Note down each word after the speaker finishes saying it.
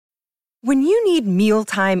When you need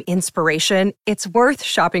mealtime inspiration, it's worth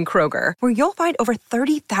shopping Kroger, where you'll find over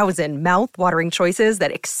 30,000 mouth-watering choices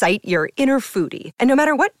that excite your inner foodie. And no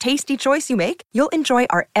matter what tasty choice you make, you'll enjoy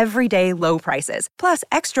our everyday low prices, plus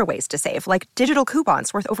extra ways to save, like digital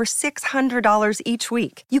coupons worth over $600 each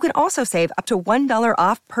week. You can also save up to $1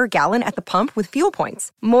 off per gallon at the pump with fuel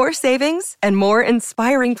points. More savings and more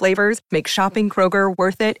inspiring flavors make shopping Kroger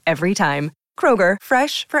worth it every time. Kroger,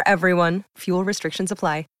 fresh for everyone. Fuel restrictions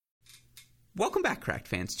apply. Welcome back, Cracked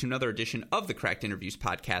fans, to another edition of the Cracked Interviews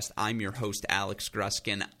podcast. I'm your host, Alex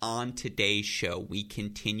Gruskin. On today's show, we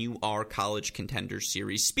continue our College Contenders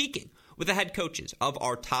series, speaking with the head coaches of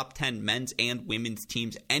our top 10 men's and women's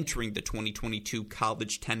teams entering the 2022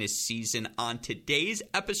 college tennis season. On today's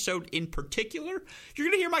episode in particular, you're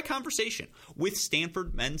going to hear my conversation with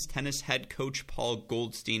Stanford men's tennis head coach Paul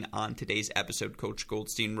Goldstein. On today's episode, Coach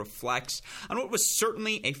Goldstein reflects on what was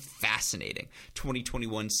certainly a fascinating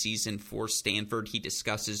 2021 season for Stanford. He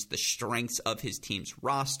discusses the strengths of his team's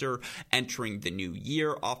roster entering the new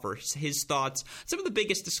year, offers his thoughts, some of the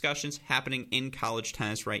biggest discussions happening in college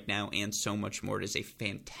tennis right now, and so much more. It is a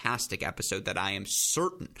fantastic episode that I am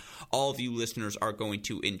certain all of you listeners are going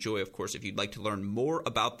to enjoy. Of course, if you'd like to learn more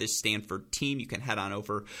about this Stanford team, you can head on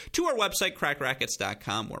over to our website,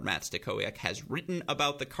 crackrackets.com, where Matt Stakowiak has written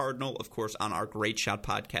about the Cardinal. Of course, on our Great Shot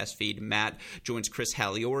podcast feed, Matt joins Chris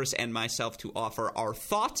Halioris and myself to offer our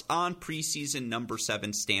thoughts on preseason number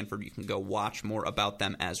 7 Stanford. You can go watch more about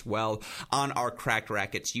them as well on our Cracked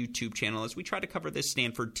Rackets YouTube channel as we try to cover this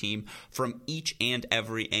Stanford team from each and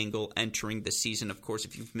every angle entering the season. Of course,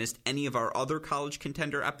 if you've missed any of our other College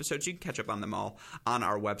Contender episodes, you can catch up on them all on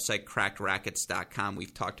our website, crackrackets.com.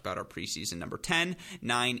 We've talked about our preseason number 10,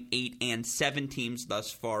 9, 8, and 7 teams thus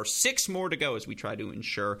far. 6 more to go as we try to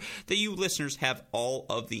ensure that you listeners have all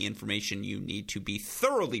of the information you need to be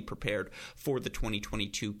thoroughly prepared for the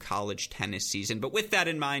 2022 college tennis season. But with that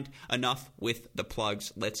in mind, enough with the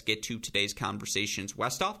plugs. Let's get to today's conversations.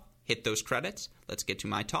 Westhoff, hit those credits. Let's get to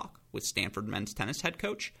my talk with Stanford men's tennis head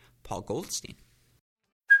coach Paul Goldstein.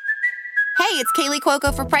 Hey, it's Kaylee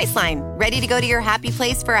Cuoco for Priceline. Ready to go to your happy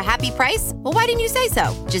place for a happy price? Well, why didn't you say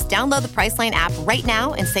so? Just download the Priceline app right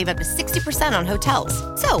now and save up to 60% on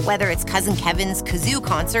hotels. So whether it's Cousin Kevin's Kazoo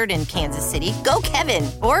Concert in Kansas City, go Kevin,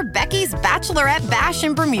 or Becky's Bachelorette Bash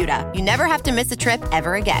in Bermuda, you never have to miss a trip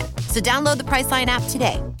ever again. So download the Priceline app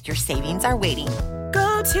today. Your savings are waiting.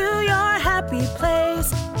 Go to your happy place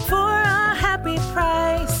for a happy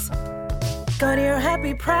price. Go to your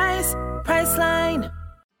happy price, Priceline.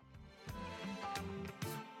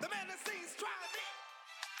 The man that sings try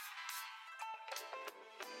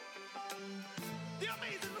the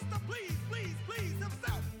amazing Mr. Please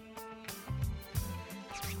himself.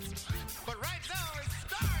 But right now it's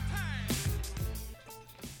star time.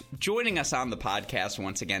 Joining us on the podcast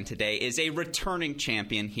once again today is a returning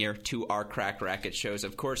champion here to our Crack Racket shows.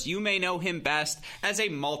 Of course, you may know him best as a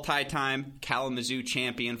multi-time Kalamazoo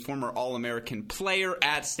champion, former All-American player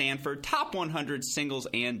at Stanford, top 100 singles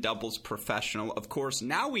and doubles professional. Of course,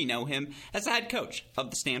 now we know him as the head coach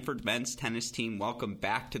of the Stanford men's tennis team. Welcome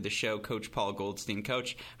back to the show, Coach Paul Goldstein.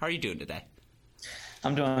 Coach, how are you doing today?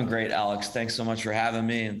 I'm doing great, Alex. Thanks so much for having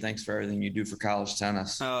me, and thanks for everything you do for college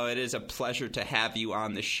tennis. Oh, it is a pleasure to have you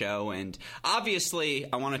on the show. And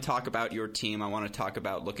obviously, I want to talk about your team. I want to talk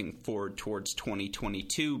about looking forward towards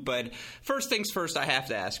 2022. But first things first, I have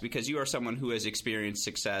to ask, because you are someone who has experienced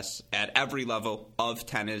success at every level of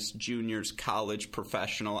tennis, juniors, college,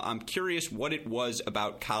 professional. I'm curious what it was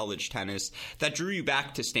about college tennis that drew you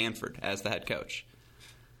back to Stanford as the head coach.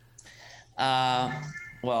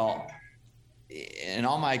 Well, in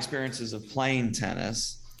all my experiences of playing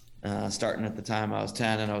tennis, starting at the time I was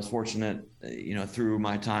 10, and I was fortunate, through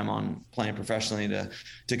my time on playing professionally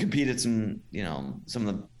to compete at some of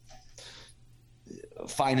the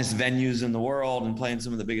finest venues in the world and playing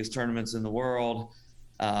some of the biggest tournaments in the world.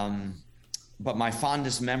 But my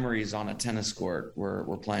fondest memories on a tennis court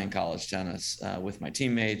were playing college tennis with my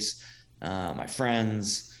teammates, my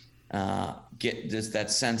friends, get just that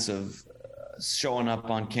sense of showing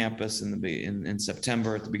up on campus in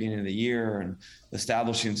September at the beginning of the year and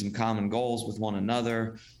establishing some common goals with one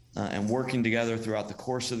another and working together throughout the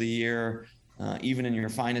course of the year, even in your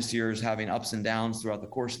finest years, having ups and downs throughout the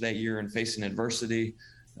course of that year and facing adversity.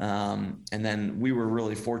 And then we were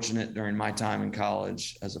really fortunate during my time in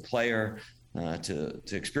college as a player to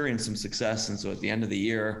experience some success. And so at the end of the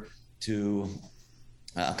year, to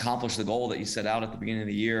accomplish the goal that you set out at the beginning of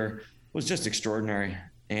the year was just extraordinary.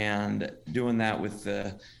 And doing that with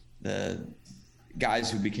the guys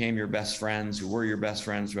who became your best friends, who were your best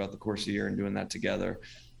friends throughout the course of the year, and doing that together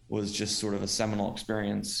was just sort of a seminal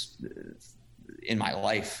experience in my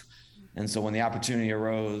life. And so when the opportunity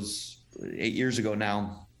arose 8 years ago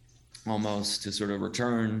now, almost, to sort of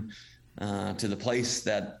return to the place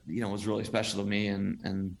that, was really special to me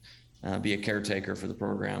and be a caretaker for the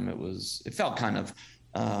program, it felt kind of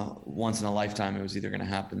once in a lifetime. It was either going to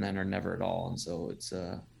happen then or never at all. And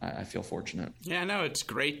so I feel fortunate. Yeah, no, it's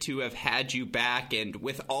great to have had you back. And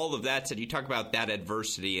with all of that said, you talk about that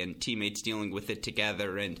adversity and teammates dealing with it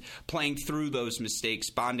together and playing through those mistakes,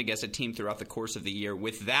 bonding as a team throughout the course of the year.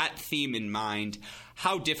 With that theme in mind,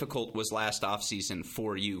 how difficult was last offseason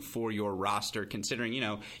for you, for your roster, considering,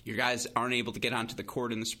 your guys aren't able to get onto the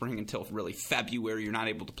court in the spring until really February. You're not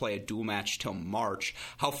able to play a dual match till March.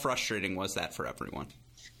 How frustrating was that for everyone?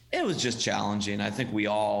 It was just challenging. I think we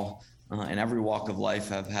all, in every walk of life,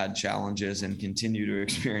 have had challenges and continue to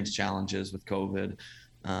experience challenges with COVID.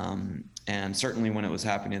 And certainly when it was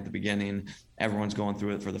happening at the beginning, everyone's going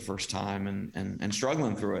through it for the first time and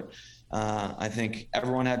struggling through it. I think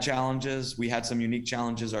everyone had challenges. We had some unique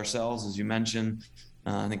challenges ourselves, as you mentioned.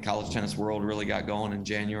 I think College Tennis World really got going in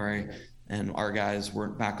January, and our guys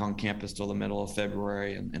weren't back on campus till the middle of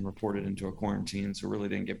February and reported into a quarantine, so really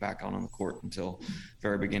didn't get back on the court until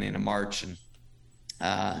very beginning of March. And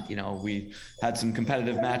we had some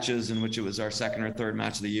competitive matches in which it was our second or third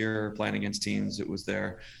match of the year playing against teams. It was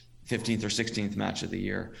their 15th or 16th match of the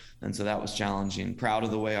year, and so that was challenging. Proud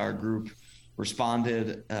of the way our group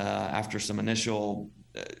responded after some initial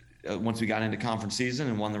once we got into conference season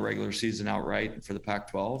and won the regular season outright for the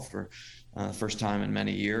Pac-12 for the first time in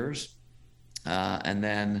many years. And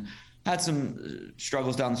then had some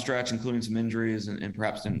struggles down the stretch, including some injuries, and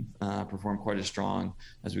perhaps didn't perform quite as strong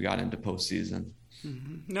as we got into postseason.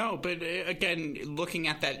 Mm-hmm. No, but again, looking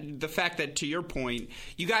at that, the fact that, to your point,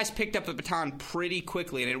 you guys picked up the baton pretty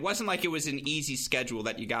quickly, and it wasn't like it was an easy schedule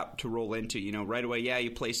that you got to roll into. Right away,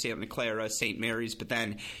 you play Santa Clara, St. Mary's, but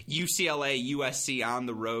then UCLA, USC on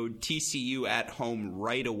the road, TCU at home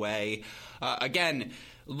right away. Again,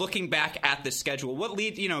 looking back at the schedule, what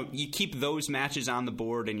leads, you keep those matches on the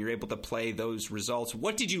board and you're able to play those results.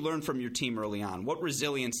 What did you learn from your team early on? What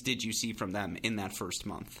resilience did you see from them in that first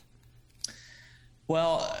month?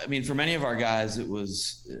 Well, I mean, for many of our guys, it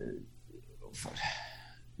was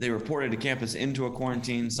they reported to campus into a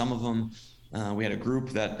quarantine. Some of them, we had a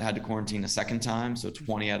group that had to quarantine a second time, so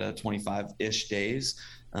 20 out of 25-ish days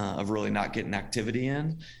of really not getting activity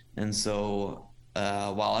in. And so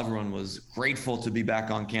while everyone was grateful to be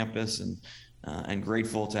back on campus and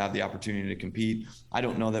grateful to have the opportunity to compete, I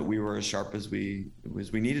don't know that we were as sharp as we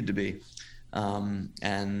needed to be.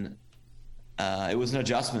 It was an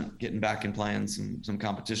adjustment getting back and playing some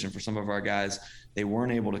competition for some of our guys. They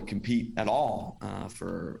weren't able to compete at all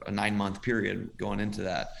for a 9-month period going into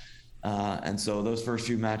that. And so those first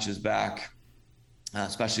few matches back,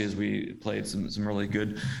 especially as we played some really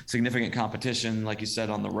good, significant competition, like you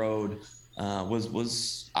said, on the road,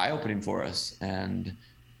 was eye-opening for us and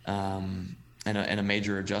a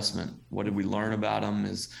major adjustment. What did we learn about them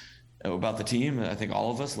about the team? I think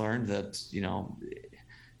all of us learned that,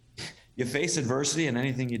 you face adversity in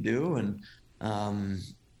anything you do, and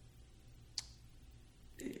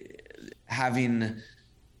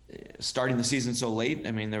starting the season so late,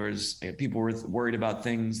 I mean, there was people were worried about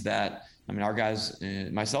things that, our guys,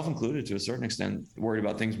 myself included to a certain extent, worried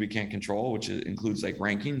about things we can't control, which includes like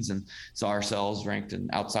rankings, and saw ourselves ranked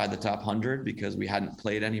outside the top 100 because we hadn't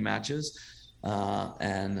played any matches,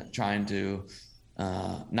 and trying to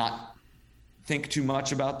not think too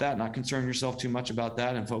much about that, not concern yourself too much about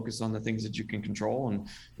that, and focus on the things that you can control. And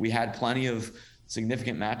we had plenty of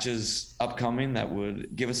significant matches upcoming that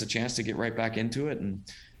would give us a chance to get right back into it, and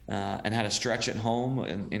had a stretch at home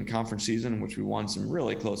in conference season in which we won some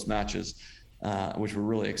really close matches, which were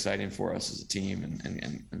really exciting for us as a team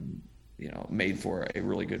and made for a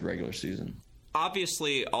really good regular season.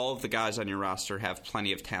 Obviously, all of the guys on your roster have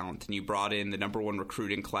plenty of talent, and you brought in the #1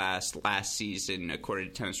 recruiting class last season, according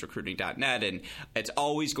to tennisrecruiting.net, and it's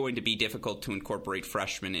always going to be difficult to incorporate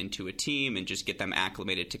freshmen into a team and just get them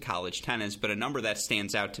acclimated to college tennis, but a number that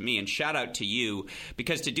stands out to me, and shout out to you,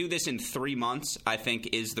 because to do this in 3 months, I think,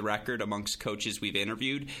 is the record amongst coaches we've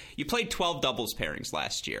interviewed. You played 12 doubles pairings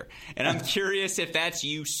last year, and I'm curious if that's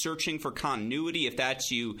you searching for continuity, if that's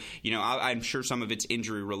you, I'm sure some of it's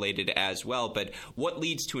injury-related as well, but what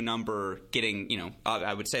leads to a number getting,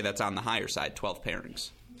 I would say that's on the higher side, 12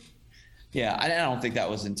 pairings? Yeah, I don't think that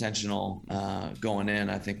was intentional going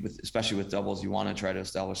in. I think especially with doubles, you want to try to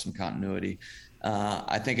establish some continuity.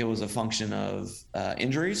 I think it was a function of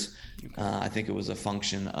injuries. I think it was a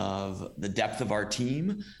function of the depth of our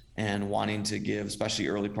team and wanting to give, especially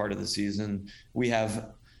early part of the season. We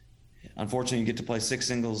have unfortunately, you get to play 6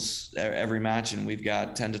 singles every match, and we've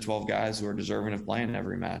got 10 to 12 guys who are deserving of playing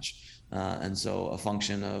every match. And so a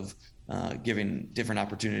function of giving different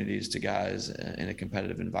opportunities to guys in a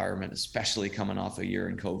competitive environment, especially coming off a year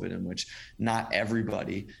in COVID in which not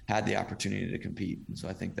everybody had the opportunity to compete. And so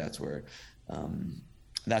I think that's where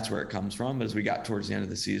it comes from. But as we got towards the end of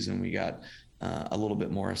the season, we got a little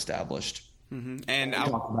bit more established. Mm-hmm. And we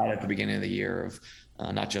talked about it at the beginning of the year of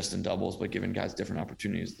not just in doubles, but giving guys different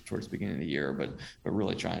opportunities towards the beginning of the year, but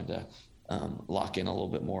really trying to lock in a little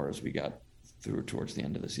bit more as we got through towards the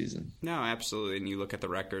end of the season. No, absolutely. And you look at the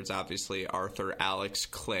records, obviously Arthur, Alex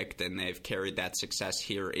clicked, and they've carried that success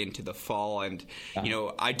here into the fall. And,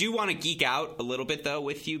 I do want to geek out a little bit, though,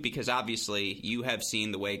 with you, because obviously you have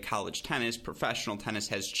seen the way college tennis, professional tennis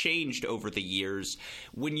has changed over the years.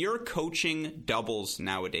 When you're coaching doubles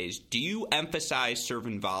nowadays, do you emphasize serve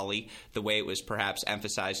and volley the way it was perhaps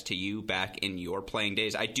emphasized to you back in your playing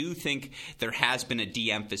days? I do think there has been a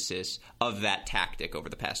de-emphasis of that tactic over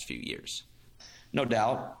the past few years. No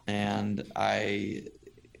doubt. And I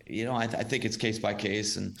think it's case by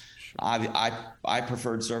case. And I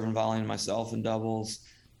preferred serve and volleying myself in doubles.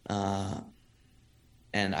 And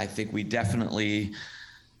I think we definitely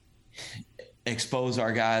expose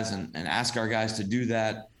our guys and ask our guys to do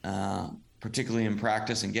that, particularly in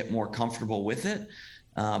practice, and get more comfortable with it.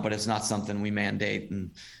 But it's not something we mandate.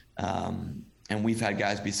 And we've had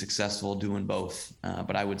guys be successful doing both.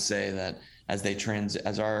 But I would say that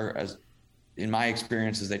in my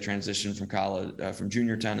experience, as they transition from college, from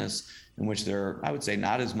junior tennis, in which they're, I would say,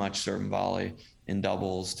 not as much serve and volley in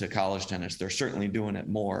doubles, to college tennis, they're certainly doing it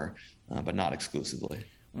more, but not exclusively.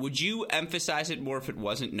 Would you emphasize it more if it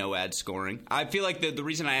wasn't no-ad scoring? I feel like the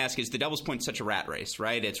reason I ask is the doubles point's such a rat race,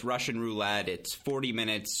 right? It's Russian roulette. It's 40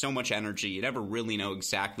 minutes, so much energy. You never really know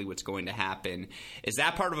exactly what's going to happen. Is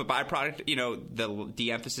that part of a byproduct? The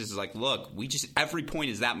de-emphasis is like, look, every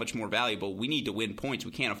point is that much more valuable. We need to win points.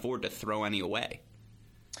 We can't afford to throw any away.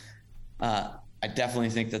 I definitely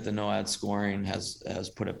think that the no-ad scoring has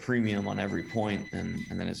put a premium on every point. And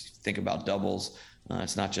then as you think about doubles,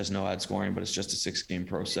 it's not just no-ad scoring, but it's just a 6-game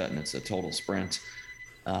pro set, and it's a total sprint.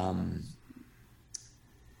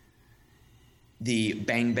 The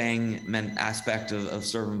bang-bang aspect of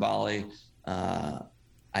serve and volley,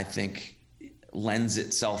 I think, lends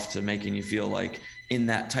itself to making you feel like in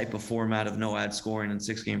that type of format of no-ad scoring and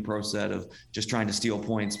 6-game pro set of just trying to steal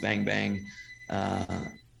points, bang-bang,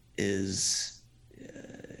 is,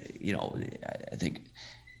 I think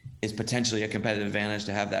is potentially a competitive advantage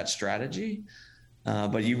to have that strategy.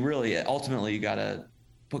 But ultimately you got to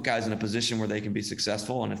put guys in a position where they can be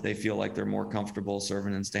successful. And if they feel like they're more comfortable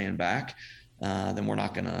serving and staying back, then we're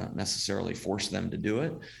not going to necessarily force them to do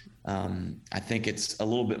it. I think it's a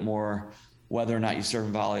little bit more whether or not you serve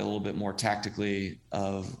and volley a little bit more tactically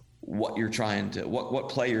of what you're trying to, what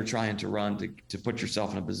play you're trying to run to put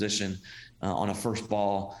yourself in a position on a first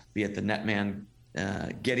ball, be it the net man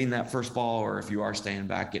getting that first ball, or if you are staying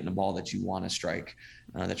back, getting a ball that you want to strike,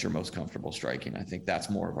 that you're most comfortable striking. I think that's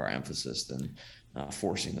more of our emphasis than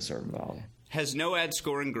forcing the serve and volley. Has no-ad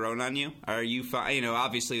scoring grown on you? Are you,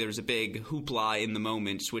 obviously there's a big hoopla in the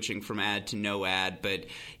moment switching from ad to no-ad, but,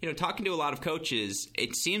 talking to a lot of coaches,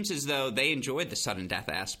 it seems as though they enjoyed the sudden death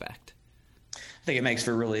aspect. I think it makes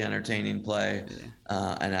for really entertaining play,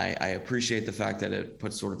 and I appreciate the fact that it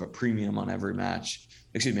puts sort of a premium on every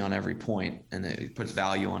on every point, and it puts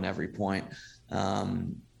value on every point.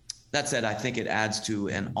 That said, I think it adds to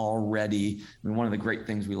an already, one of the great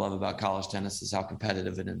things we love about college tennis is how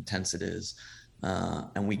competitive and intense it is.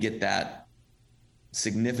 And we get that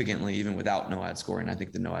significantly even without no-ad scoring. I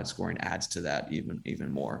think the no-ad scoring adds to that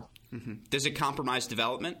even more. Mm-hmm. Does it compromise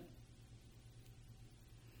development?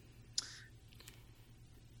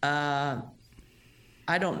 I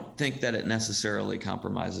don't think that it necessarily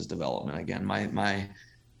compromises development. Again,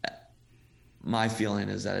 my feeling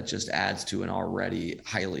is that it just adds to an already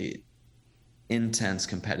highly intense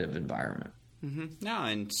competitive environment. Mm-hmm. No,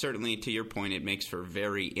 and certainly to your point, it makes for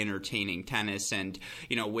very entertaining tennis. And,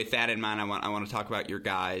 with that in mind, I want to talk about your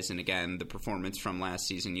guys. And again, the performance from last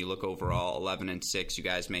season, you look overall 11-6. You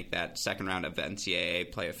guys make that second round of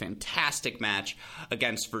NCAA, play a fantastic match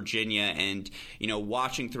against Virginia. And,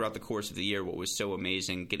 watching throughout the course of the year, what was so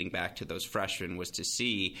amazing getting back to those freshmen was to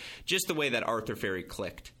see just the way that Arthur Ferry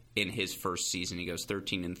clicked in his first season. He goes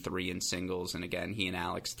 13-3 in singles, and again, he and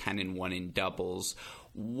Alex 10-1 in doubles.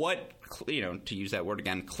 What, to use that word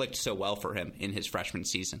again, clicked so well for him in his freshman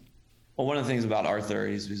season? Well, one of the things about Arthur,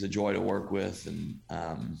 he's a joy to work with, and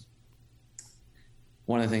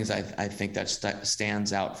one of the things I think that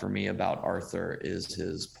stands out for me about Arthur is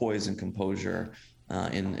his poise and composure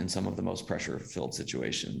in some of the most pressure-filled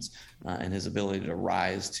situations, and his ability to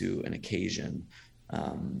rise to an occasion.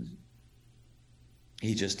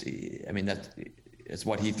 It's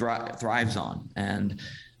what he thrives on. And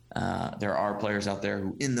there are players out there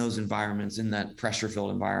who, in those environments, in that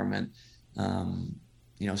pressure-filled environment,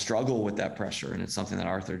 struggle with that pressure. And it's something that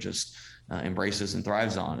Arthur just embraces and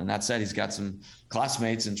thrives on. And that said, he's got some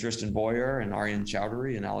classmates in Tristan Boyer and Aryan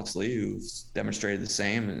Chowdhury and Alex Lee who've demonstrated the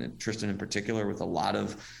same, and Tristan in particular with a lot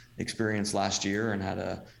of experience last year and had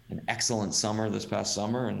an excellent summer this past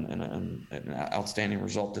summer and an outstanding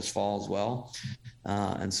result this fall as well.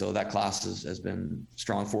 And so that class has been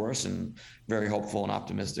strong for us, and very hopeful and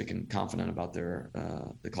optimistic and confident about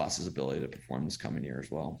the class's ability to perform this coming year as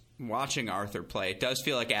well. Watching Arthur play, it does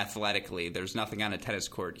feel like athletically there's nothing on a tennis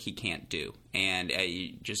court he can't do. And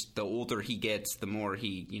just the older he gets, the more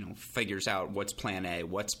he figures out what's plan A,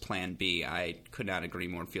 what's plan B. I could not agree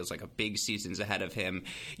more. It feels like a big season's ahead of him.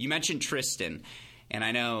 You mentioned Tristan. And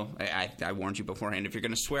I know I warned you beforehand, if you're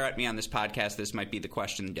going to swear at me on this podcast, this might be the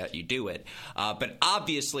question that you do it. But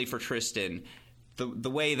obviously for Tristan, the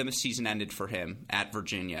way the season ended for him at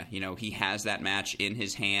Virginia, he has that match in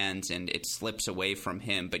his hands and it slips away from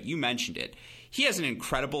him. But you mentioned it. He has an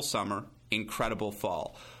incredible summer, incredible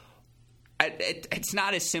fall. It's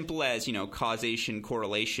not as simple as, causation,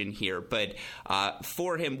 correlation here, but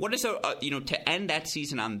for him, what is to end that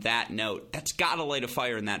season on that note, that's got to light a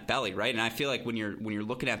fire in that belly, right? And I feel like when you're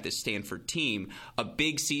looking at this Stanford team, a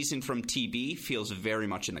big season from TB feels very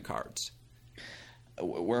much in the cards.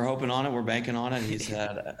 We're hoping on it. We're banking on it. He's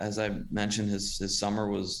had, as I mentioned, his summer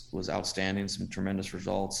was outstanding, some tremendous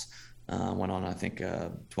results. Went on, I think,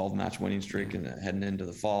 a 12-match winning streak and heading into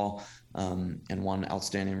the fall, and one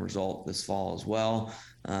outstanding result this fall as well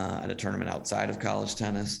at a tournament outside of college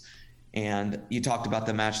tennis. And you talked about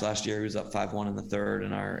the match last year. He was up 5-1 in the third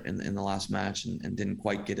in the last match and didn't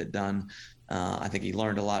quite get it done. I think he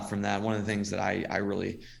learned a lot from that. One of the things that I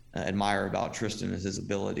really admire about Tristan is his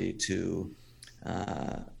ability to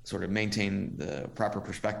sort of maintain the proper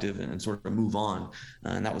perspective and sort of move on.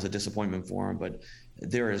 And that was a disappointment for him. But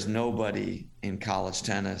there is nobody in college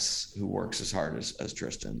tennis who works as hard as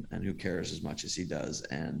Tristan and who cares as much as he does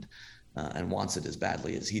and wants it as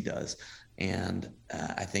badly as he does. And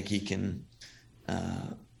I think he can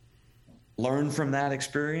learn from that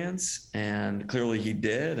experience. And clearly he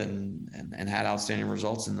did and had outstanding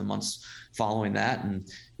results in the months following that. And,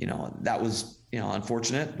 that was,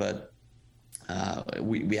 unfortunate, but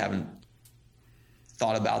we haven't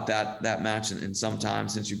thought about that match in some time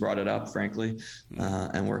since you brought it up, frankly.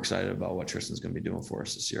 And we're excited about what Tristan's going to be doing for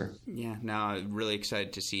us this year. Yeah, no, really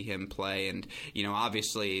excited to see him play. And,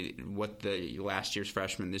 obviously what the last year's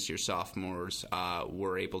freshmen, this year's sophomores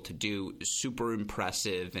were able to do, super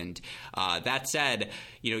impressive. And that said,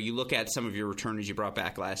 you look at some of your returners you brought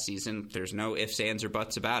back last season, there's no ifs, ands, or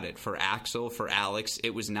buts about it. For Axel, for Alex,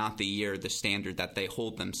 it was not the year, the standard that they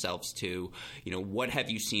hold themselves to. What have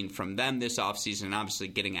you seen from them this offseason? And obviously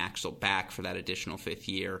getting Axel back for that additional fifth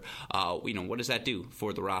year, what does that do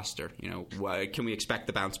for the roster? Can we expect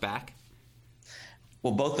the bounce back?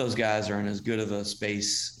 Well, both those guys are in as good of a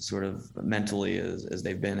space sort of mentally as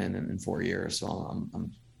they've been in 4 years. So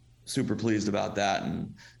I'm super pleased about that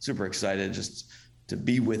and super excited just to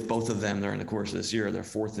be with both of them during the course of this year, their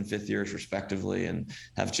fourth and fifth years respectively, and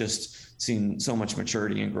have just seen so much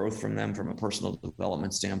maturity and growth from them from a personal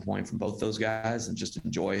development standpoint from both those guys, and just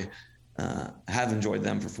have enjoyed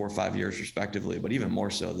them for 4 or 5 years respectively, but even more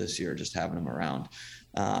so this year, just having them around.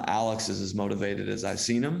 Alex is as motivated as I've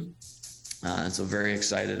seen him. And so very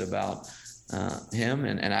excited about him.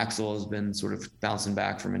 And Axel has been sort of bouncing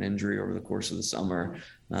back from an injury over the course of the summer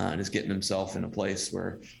and is getting himself in a place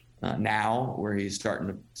where where he's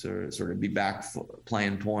starting to sort of be back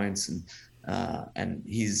playing points. And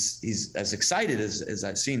he's as excited as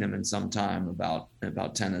I've seen him in some time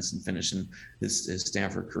about tennis and finishing his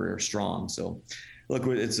Stanford career strong. So look,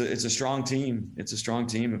 it's a strong team. It's a strong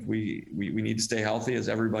team. If we need to stay healthy, as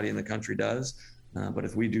everybody in the country does. But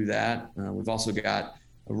if we do that, we've also got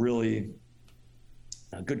a really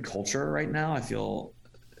good culture right now. I feel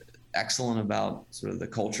excellent about sort of the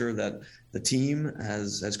culture that the team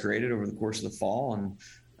has created over the course of the fall. And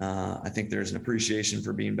I think there's an appreciation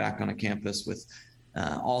for being back on a campus with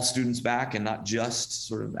all students back and not just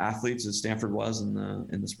sort of athletes as Stanford was in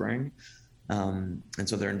the spring. And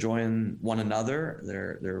so they're enjoying one another.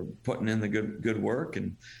 They're putting in the good work,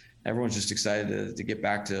 and everyone's just excited to get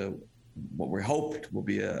back to what we hoped will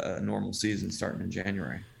be a normal season starting in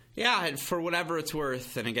January. Yeah, and for whatever it's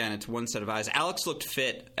worth, and again, it's one set of eyes. Alex looked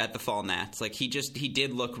fit at the Fall Nats. Like, he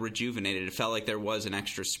did look rejuvenated. It felt like there was an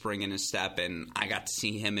extra spring in his step, and I got to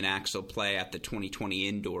see him and Axel play at the 2020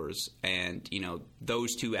 indoors. And,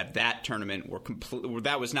 those two at that tournament were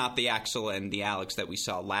that was not the Axel and the Alex that we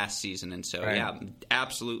saw last season. And so, Yeah,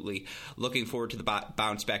 absolutely looking forward to the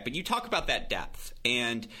bounce back. But you talk about that depth,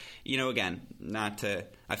 and, again,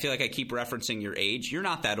 I feel like I keep referencing your age. You're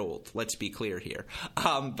not that old. Let's be clear here.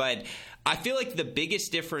 But I feel like the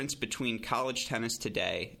biggest difference between college tennis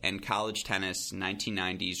today and college tennis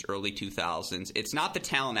 1990s, early 2000s, it's not the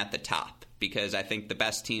talent at the top, because I think the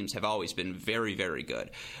best teams have always been very, very good.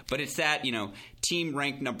 But it's that, team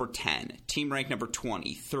ranked number 10, team ranked number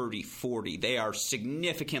 20, 30, 40. They are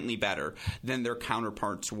significantly better than their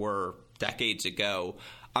counterparts were decades ago.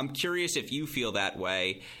 I'm curious if you feel that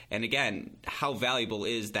way. And again, how valuable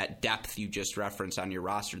is that depth you just referenced on your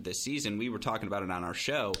roster this season? We were talking about it on our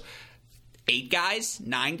show. 8 guys,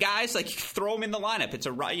 9 guys, like, throw them in the lineup. It's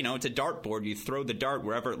a dartboard. You throw the dart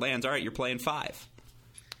wherever it lands. All right, you're playing 5.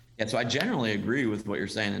 Yeah, so I generally agree with what you're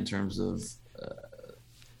saying in terms of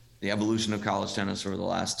the evolution of college tennis over the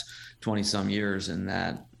last 20-some years, and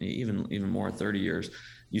that even more 30 years.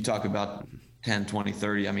 You talk about 10, 20,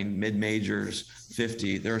 30, I mean, mid-majors,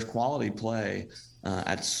 50. There's quality play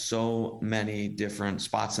at so many different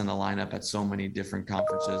spots in the lineup, at so many different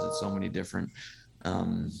conferences, at so many different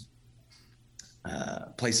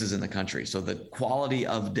places in the country. So the quality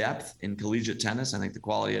of depth in collegiate tennis, I think the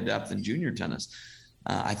quality of depth in junior tennis,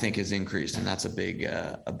 I think has increased, and that's a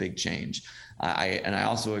big change. I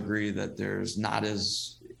also agree that there's not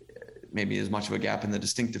maybe as much of a gap in the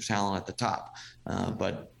distinctive talent at the top,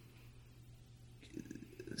 but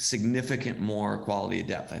significant more quality of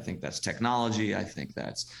depth. I think that's technology. I think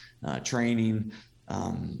that's training,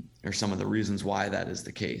 are some of the reasons why that is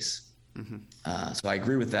the case. Mm-hmm. So I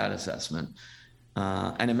agree with that assessment.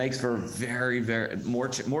 And it makes for very, very more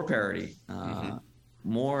parity,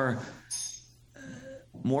 more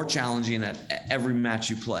challenging at every match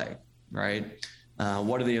you play, right?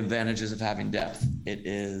 What are the advantages of having depth?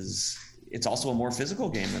 It's also a more physical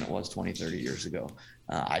game than it was 20, 30 years ago.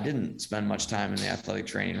 I didn't spend much time in the athletic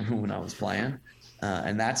training room when I was playing.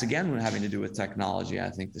 And that's, again, having to do with technology. I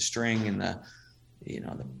think the string and the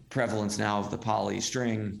prevalence now of the poly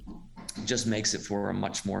string just makes it for a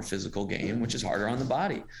much more physical game, which is harder on the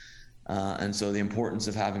body. And so the importance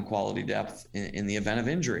of having quality depth in the event of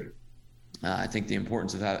injury. I think the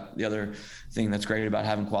importance of the other thing that's great about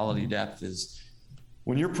having quality depth is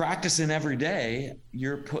when you're practicing every day,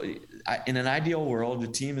 in an ideal world, the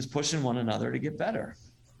team is pushing one another to get better.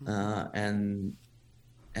 And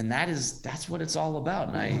that's what it's all about.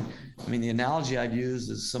 And I mean, the analogy I'd use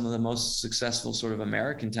is some of the most successful sort of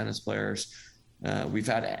American tennis players we've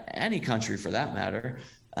had, any country for that matter,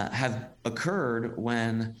 have occurred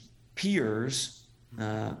when peers,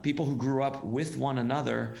 people who grew up with one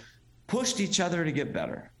another, pushed each other to get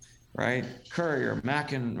better, right? Courier, maybe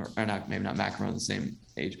not McEnroe, the same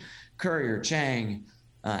age. Courier, Chang,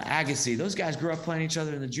 Agassi, those guys grew up playing each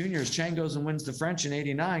other in the juniors. Chang goes and wins the French in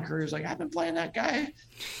 '89. Courier's like, I've been playing that guy,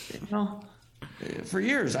 for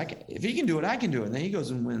years. If he can do it, I can do it. And then he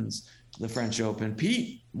goes and wins the French Open.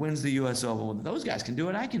 Pete wins the U.S. Open. Those guys can do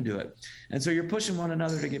it, I can do it. And so you're pushing one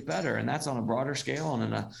another to get better, and that's on a broader scale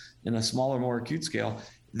and in a smaller, more acute scale.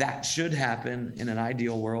 That should happen in an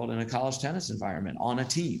ideal world in a college tennis environment on a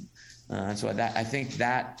team. So I think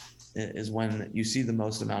that is when you see the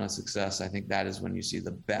most amount of success. I think that is when you see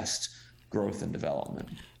the best growth and development.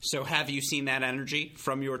 So have you seen that energy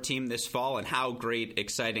from your team this fall, and how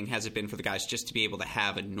exciting has it been for the guys just to be able to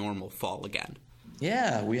have a normal fall again?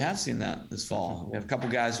 Yeah, we have seen that this fall. We have a couple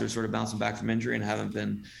guys who are sort of bouncing back from injury and have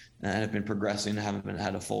been progressing, haven't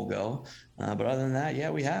had a full go. But other than that,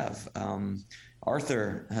 yeah, we have.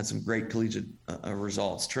 Arthur had some great collegiate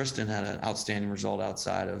results. Tristan had an outstanding result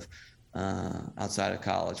outside of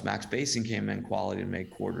college. Max Basing came in quality and made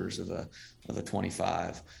quarters of a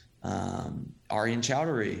 25. Aryan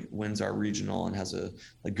Chowdhury wins our regional and has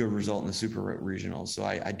a good result in the super regional. So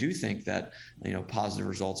I do think that positive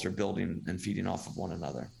results are building and feeding off of one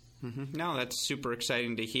another. Mm-hmm. No, that's super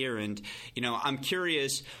exciting to hear. And, I'm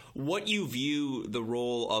curious what you view the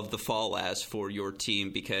role of the fall as for your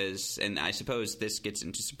team, because, and I suppose this gets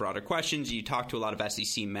into some broader questions. You talk to a lot of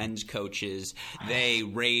SEC men's coaches. They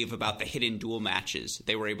rave about the hidden dual matches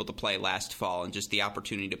they were able to play last fall and just the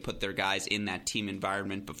opportunity to put their guys in that team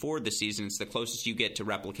environment before the season. It's the closest you get to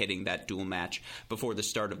replicating that dual match before the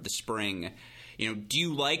start of the spring. Do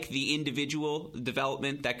you like the individual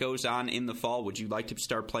development that goes on in the fall? Would you like to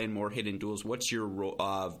start playing more hidden duels? What's your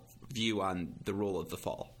view on the role of the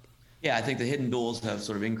fall? Yeah, I think the hidden duels have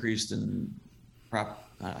sort of increased in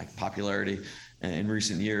popularity in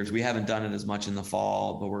recent years. We haven't done it as much in the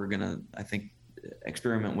fall, but we're going to, I think,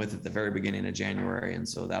 experiment with it at the very beginning of January. And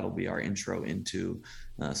so that'll be our intro into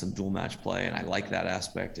some dual match play. And I like that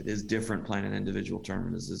aspect. It is different playing an individual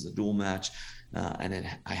tournament as a dual match. I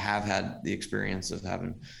have had the experience of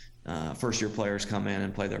having first-year players come in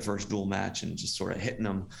and play their first dual match and just sort of hitting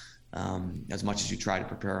them as much as you try to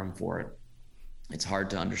prepare them for it. It's hard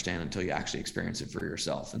to understand until you actually experience it for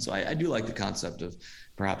yourself. And so I do like the concept of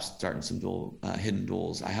perhaps starting some hidden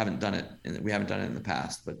duels. We haven't done it in the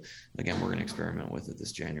past, but again, we're going to experiment with it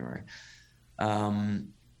this January.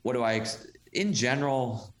 In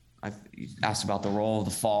general, I've asked about the role of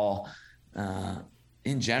the fall.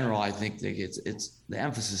 In general, I think that it's the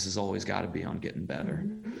emphasis has always got to be on getting better.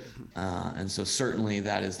 And so certainly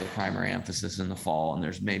that is the primary emphasis in the fall. And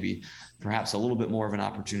there's maybe perhaps a little bit more of an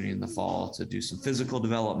opportunity in the fall to do some physical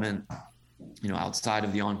development, outside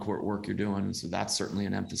of the on-court work you're doing. And so that's certainly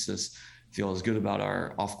an emphasis. I feel as good about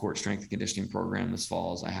our off-court strength and conditioning program this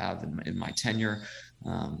fall as I have in my tenure.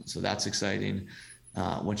 So that's exciting.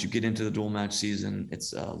 Once you get into the dual match season,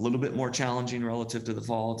 it's a little bit more challenging relative to the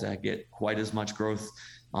fall to get quite as much growth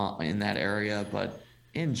in that area. But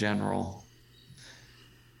in general,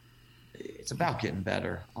 it's about getting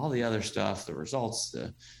better. All the other stuff, the results,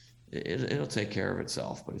 it'll take care of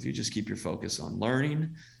itself. But if you just keep your focus on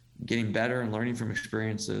learning, getting better and learning from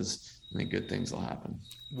experiences, I think good things will happen.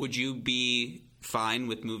 Would you be fine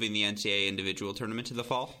with moving the NCAA individual tournament to the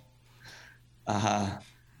fall?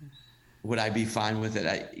 Would I be fine with it?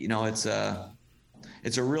 It's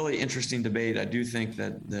a really interesting debate. I do think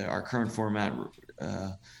that our current format,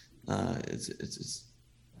 it's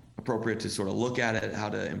appropriate to sort of look at it, how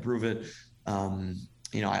to improve it.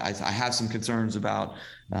 I have some concerns about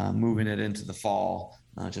moving it into the fall,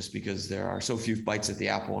 just because there are so few bites at the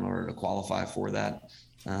apple in order to qualify for that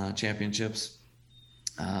championships.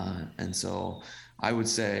 And so I would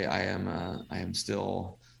say I am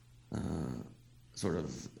still sort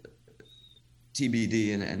of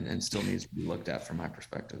TBD and still needs to be looked at from my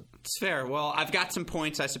perspective. It's fair. Well, I've got some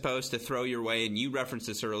points, I suppose, to throw your way. And you referenced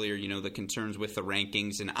this earlier, the concerns with the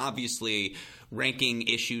rankings. And obviously, ranking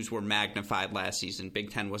issues were magnified last season.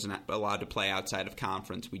 Big Ten wasn't allowed to play outside of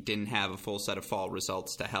conference. We didn't have a full set of fall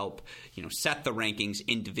results to help, set the rankings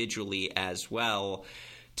individually as well.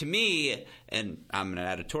 To me, and I'm going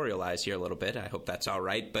to editorialize here a little bit, I hope that's all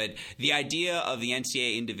right, but the idea of the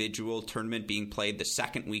NCAA individual tournament being played the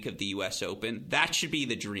second week of the U.S. Open, that should be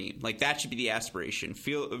the dream. That should be the aspiration,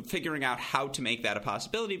 figuring out how to make that a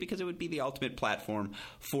possibility, because it would be the ultimate platform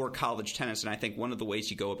for college tennis. And I think one of the ways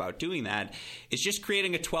you go about doing that is just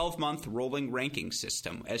creating a 12-month rolling ranking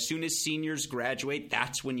system. As soon as seniors graduate,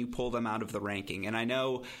 that's when you pull them out of the ranking. And I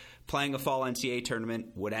know playing a fall NCAA tournament,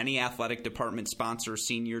 would any athletic department sponsor a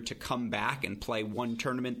senior to come back and play one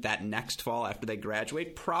tournament that next fall after they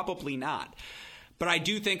graduate? Probably not. But I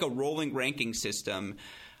do think a rolling ranking system,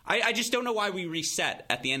 I just don't know why we reset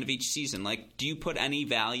at the end of each season. Do you put any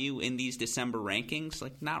value in these December rankings?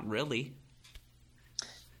 Not really.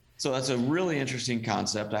 So that's a really interesting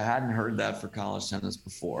concept. I hadn't heard that for college tennis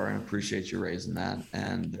before, and appreciate you raising that.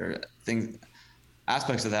 And there are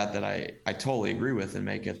aspects of that I totally agree with and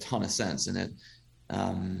make a ton of sense. And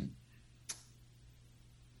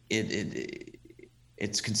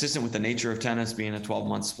it's consistent with the nature of tennis being a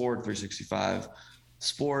 12-month sport, 365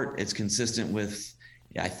 sport. It's consistent with,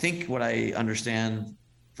 I think what I understand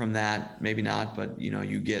from that, maybe not, but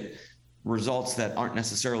you get results that aren't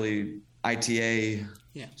necessarily ITA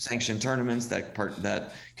sanctioned tournaments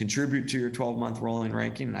that contribute to your 12-month rolling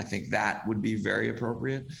ranking. And I think that would be very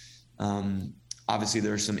appropriate. Obviously,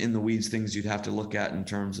 there's some in-the-weeds things you'd have to look at in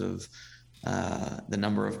terms of the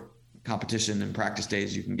number of competition and practice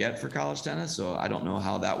days you can get for college tennis. So I don't know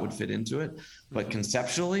how that would fit into it. But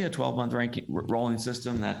conceptually, a 12-month ranking rolling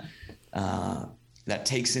system that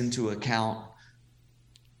takes into account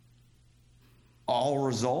all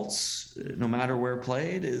results, no matter where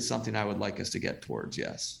played, is something I would like us to get towards,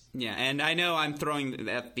 yes. Yeah, and I know I'm throwing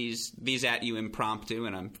these at you impromptu,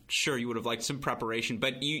 and I'm sure you would have liked some preparation,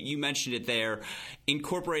 but you mentioned it there,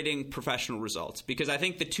 incorporating professional results, because I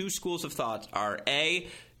think the two schools of thought are, A,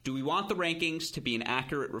 do we want the rankings to be an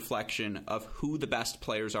accurate reflection of who the best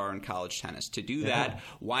players are in college tennis? To do that,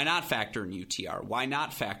 why not factor in UTR? Why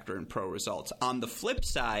not factor in pro results? On the flip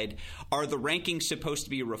side, are the rankings supposed to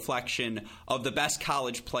be a reflection of the best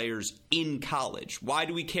college players in college? Why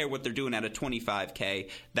do we care what they're doing at a 25K?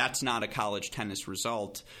 That's not a college tennis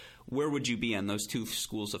result. Where would you be on those two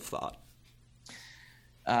schools of thought?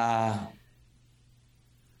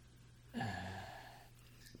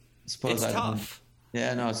 It's tough.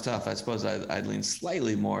 Yeah, no, it's tough. I suppose I'd lean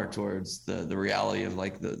slightly more towards the reality of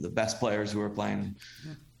like the best players who are playing,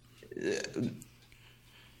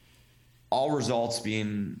 all results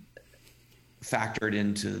being factored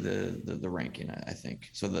into the ranking, I think.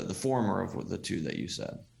 So the former of the two that you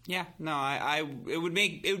said. Yeah, no, it would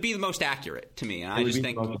be the most accurate to me. And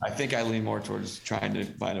I think I lean more towards trying to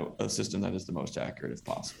find a system that is the most accurate if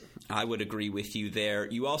possible. I would agree with you there.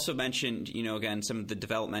 You also mentioned, again, some of the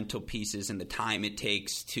developmental pieces and the time it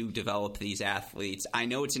takes to develop these athletes. I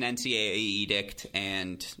know it's an NCAA edict,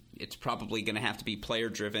 and it's probably going to have to be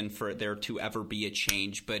player-driven for there to ever be a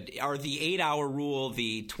change. But are the 8-hour rule,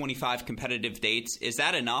 the 25 competitive dates, is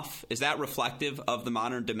that enough? Is that reflective of the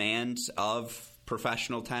modern demands of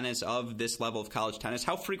professional tennis, of this level of college tennis?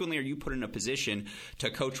 How frequently are you put in a position to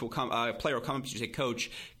a player will come up to you and say,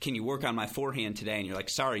 "Coach, can you work on my forehand today?" And you're like,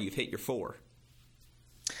 "Sorry, you've hit your 4."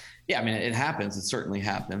 Yeah, I mean, it happens. It certainly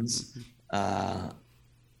happens. But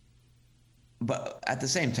at the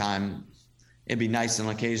same time, it'd be nice on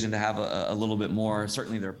occasion to have a little bit more.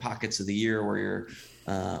 Certainly there are pockets of the year where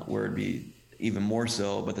where it'd be even more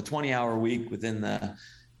so. But the 20-hour week within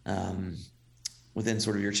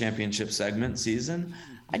sort of your championship segment season,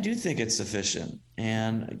 I do think it's sufficient.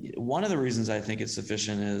 And one of the reasons I think it's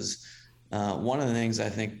sufficient is one of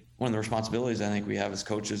the responsibilities I think we have as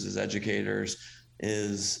coaches, as educators,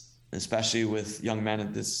 is especially with young men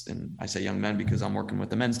at this, and I say young men because I'm working with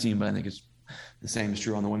the men's team, but I think it's the same is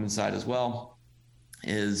true on the women's side as well,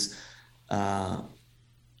 is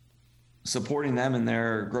supporting them in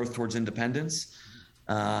their growth towards independence.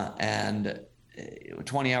 And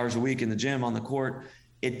 20 hours a week in the gym, on the court,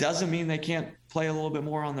 it doesn't mean they can't play a little bit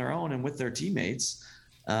more on their own and with their teammates.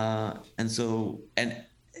 And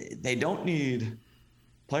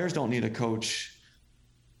players don't need a coach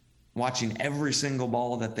watching every single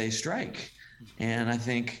ball that they strike. And I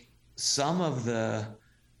think some of the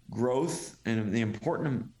growth and the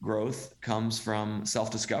important growth comes from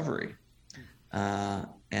self-discovery.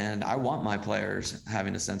 And I want my players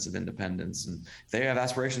having a sense of independence. And if they have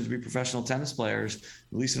aspirations to be professional tennis players,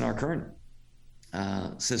 at least in our current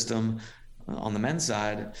system on the men's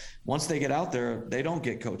side, once they get out there, they don't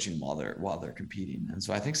get coaching while they're competing. And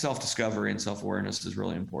so I think self-discovery and self-awareness is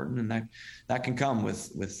really important. And that can come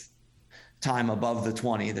with time above the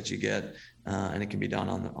 20 that you get, and it can be done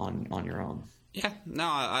on your own. Yeah, no,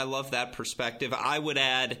 I love that perspective. I would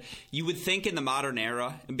add, you would think in the modern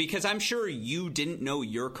era, because I'm sure you didn't know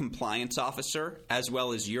your compliance officer as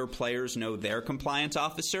well as your players know their compliance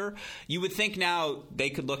officer. You would think now they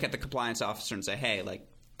could look at the compliance officer and say, hey, like,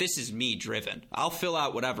 this is me driven. I'll fill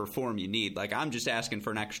out whatever form you need. Like, I'm just asking for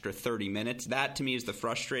an extra 30 minutes. That, to me, is the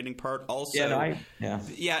frustrating part. Also, and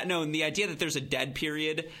the idea that there's a dead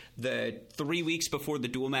period, the 3 weeks before the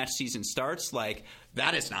dual match season starts, like,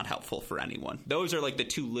 that is not helpful for anyone. Those are, like, the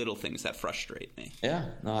two little things that frustrate me. Yeah,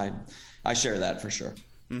 no, I share that for sure.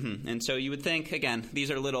 Mm-hmm. And so you would think, again, these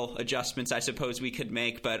are little adjustments I suppose we could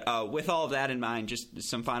make. But with all of that in mind, just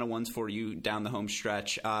some final ones for you down the home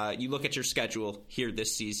stretch. You look at your schedule here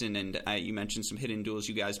this season, and you mentioned some hidden duels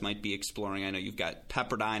you guys might be exploring. I know you've got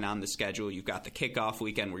Pepperdine on the schedule. You've got the kickoff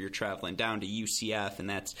weekend where you're traveling down to UCF, and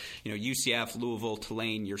that's UCF, Louisville,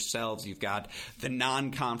 Tulane, yourselves. You've got the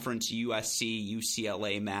non-conference USC,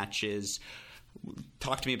 UCLA matches.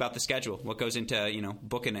 Talk to me about the schedule. What goes into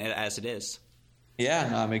booking it as it is?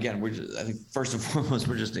 Yeah, again, I think first and foremost,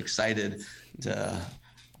 we're just excited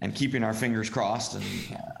and keeping our fingers crossed. And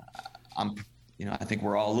I think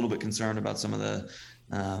we're all a little bit concerned about some of the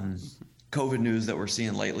COVID news that we're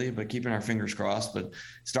seeing lately, but keeping our fingers crossed. But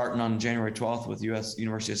starting on January 12th with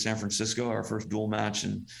University of San Francisco, our first dual match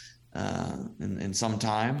in some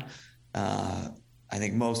time. I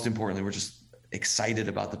think most importantly, we're just excited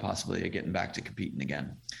about the possibility of getting back to competing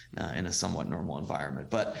again in a somewhat normal environment.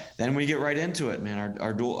 But then we get right into it, man.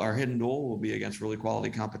 Our hidden duel will be against really quality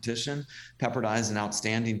competition. Pepperdine is an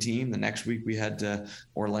outstanding team. The next week we head to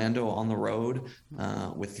Orlando on the road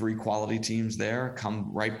with 3 quality teams there. Come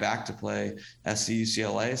right back to play SC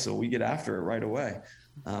UCLA, so we get after it right away.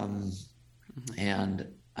 And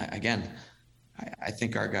I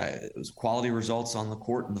think our guy, it was quality results on the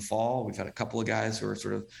court in the fall. We've had a couple of guys who are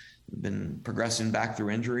sort of been progressing back through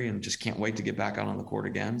injury and just can't wait to get back out on the court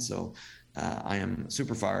again. So I am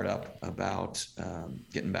super fired up about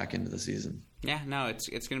getting back into the season. Yeah, no, it's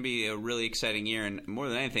going to be a really exciting year, and more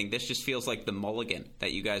than anything, this just feels like the mulligan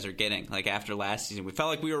that you guys are getting. Like after last season, we felt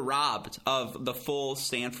like we were robbed of the full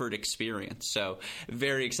Stanford experience. So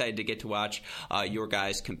very excited to get to watch your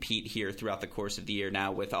guys compete here throughout the course of the year.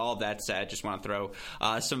 Now, with all of that said, just want to throw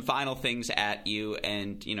some final things at you.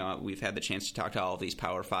 And, you know, we've had the chance to talk to all of these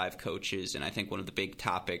Power 5 coaches, and I think one of the big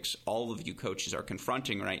topics all of you coaches are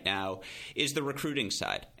confronting right now is the recruiting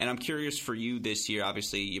side. And I'm curious for you this year,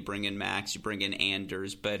 obviously you bring in Max, you bring in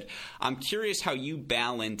Anders, but I'm curious how you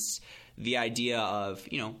balance the idea of,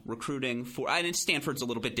 you know, recruiting for, and Stanford's a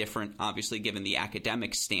little bit different, obviously, given the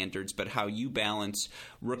academic standards, but how you balance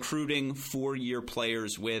recruiting four-year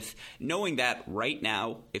players with knowing that right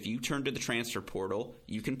now, if you turn to the transfer portal,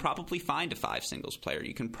 you can probably find a 5 singles player.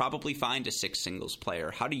 You can probably find a 6 singles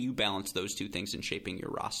player. How do you balance those two things in shaping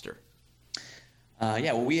your roster?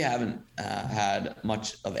 Well, we haven't had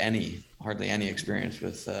much of hardly any experience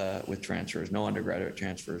with transfers. No undergraduate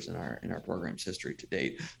transfers in our program's history to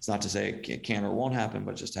date. It's not to say it can or won't happen,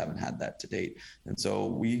 but just haven't had that to date. And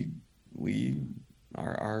so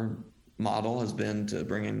our model has been to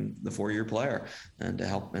bring in the 4-year player and to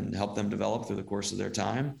help them develop through the course of their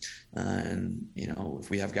time. And, you know,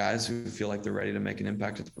 if we have guys who feel like they're ready to make an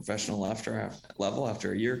impact at the professional level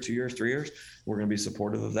after a year, 2 years, 3 years, we're going to be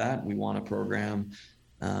supportive of that. We want to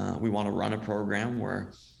run a program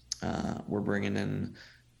where we're bringing in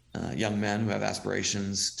young men who have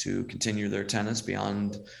aspirations to continue their tennis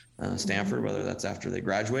beyond Stanford, whether that's after they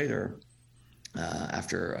graduate or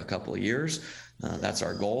after a couple of years. That's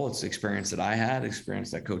our goal. It's the experience that I had, experience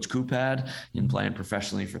that Coach Coop had in playing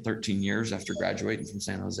professionally for 13 years after graduating from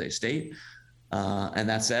San Jose State. And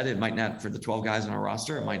that said, it might not, for the 12 guys on our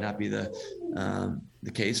roster, it might not be the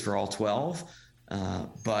case for all 12.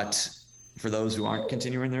 But for those who aren't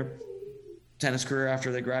continuing their tennis career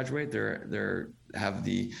after they graduate, they're have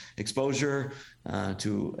the exposure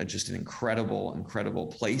to just an incredible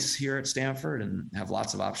place here at Stanford and have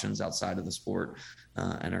lots of options outside of the sport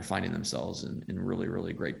and are finding themselves in really,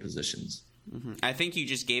 really great positions. Mm-hmm. I think you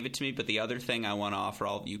just gave it to me, but the other thing I want to offer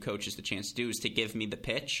all of you coaches the chance to do is to give me the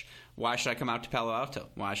pitch. Why should I come out to Palo Alto?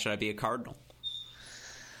 Why should I be a Cardinal?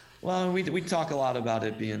 Well, we talk a lot about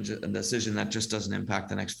it being a decision that just doesn't impact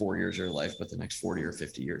the next 4 years of your life, but the next 40 or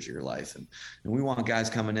 50 years of your life. And we want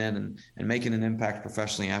guys coming in and making an impact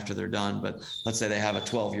professionally after they're done. But let's say they have a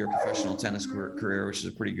 12-year professional tennis career, which is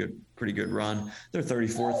a pretty good run. They're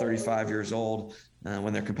 34, 35 years old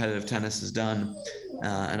when their competitive tennis is done.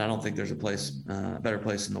 And I don't think there's a better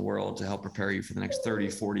place in the world to help prepare you for the next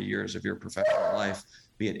 30, 40 years of your professional life,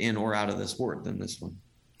 be it in or out of the sport, than this one.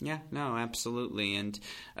 Yeah, no, absolutely. And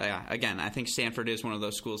again, I think Stanford is one of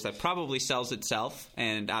those schools that probably sells itself.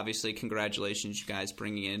 And obviously, congratulations, you guys,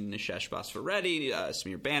 bringing in Nishesh Basvareddy,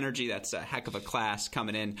 Samir Banerjee. That's a heck of a class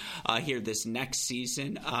coming in here this next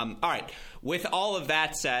season. All right, with all of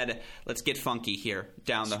that said, let's get funky here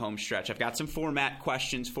down the home stretch. I've got some format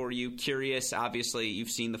questions for you. Curious, obviously, you've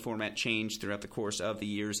seen the format change throughout the course of the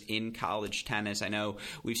years in college tennis. I know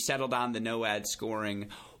we've settled on the no-ad scoring.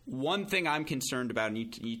 One thing I'm concerned about,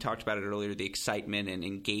 and you talked about it earlier, the excitement and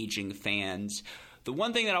engaging fans. The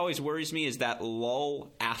one thing that always worries me is that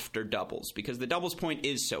lull after doubles, because the doubles point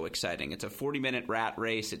is so exciting. It's a 40-minute rat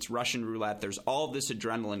race. It's Russian roulette. There's all this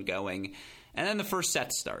adrenaline going. And then the first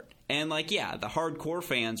sets start. And, the hardcore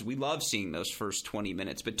fans, we love seeing those first 20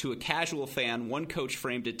 minutes. But to a casual fan, one coach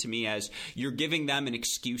framed it to me as you're giving them an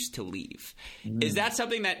excuse to leave. Mm. Is that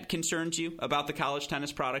something that concerns you about the college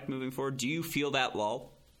tennis product moving forward? Do you feel that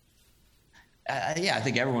lull? I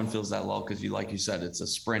think everyone feels that lull because, like you said, it's a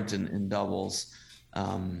sprint in doubles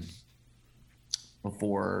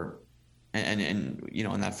before, and in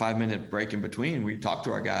that 5-minute break in between, we talked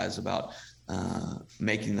to our guys about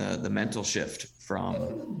making the mental shift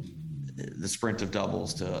from the sprint of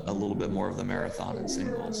doubles to a little bit more of the marathon in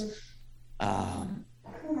singles. I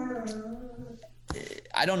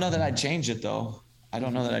don't know that I'd change it, though.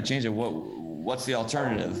 What's the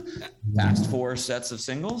alternative? Fast 4 sets of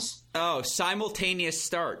singles? Oh, simultaneous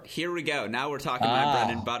start. Here we go. Now we're talking my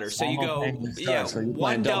bread and butter. So you go, so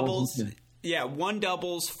one doubles. Yeah, 1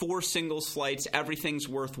 doubles, 4 singles flights. Everything's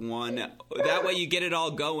worth 1. That way you get it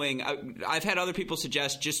all going. I've had other people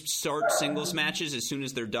suggest just start singles matches as soon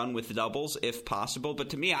as they're done with doubles, if possible.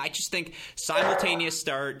 But to me, I just think simultaneous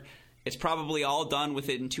start. It's probably all done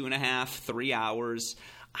within 2.5, 3 hours.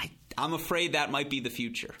 I'm afraid that might be the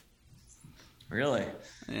future. Really?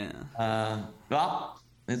 Yeah. Well,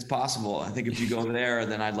 it's possible. I think if you go there,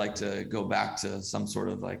 then I'd like to go back to some sort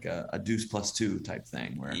of like a deuce plus 2 type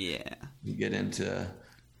thing where you get to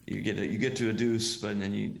a deuce, but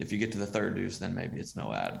then if you get to the third deuce, then maybe it's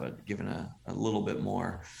no ad, but given a little bit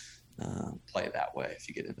more play that way if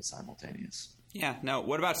you get into simultaneous. Yeah, no.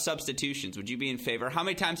 What about substitutions? Would you be in favor? How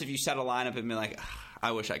many times have you set a lineup and been like,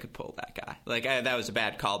 I wish I could pull that guy? Like, that was a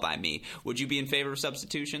bad call by me. Would you be in favor of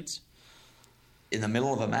substitutions? In the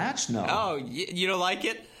middle of a match? No. Oh, you don't like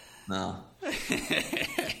it? No.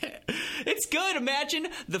 It's good. Imagine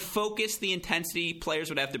the focus, the intensity players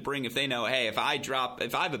would have to bring if they know, hey, if I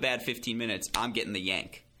have a bad 15 minutes, I'm getting the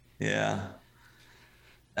yank. Yeah.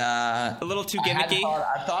 A little too gimmicky.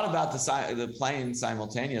 I've thought about the playing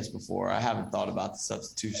simultaneous before. I haven't thought about the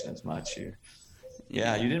substitution as much here.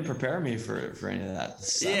 Yeah, you didn't prepare me for any of that.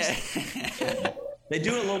 Yeah. They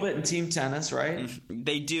do it a little bit in team tennis, right?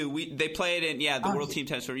 They do. They play it in the World Team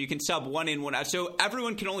Tennis where you can sub one in, one out. So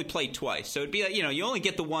everyone can only play twice. So it'd be like, you only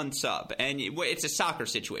get the one sub, and it's a soccer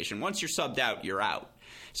situation. Once you're subbed out, you're out.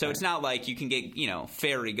 So It's not like you can get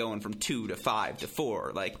Ferry going from 2 to 5 to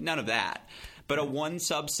 4, like none of that. But a one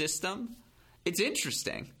sub system, it's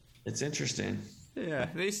interesting. It's interesting. Yeah,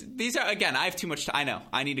 these are, again, I have too much time. I know.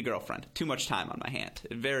 I need a girlfriend. Too much time on my hand.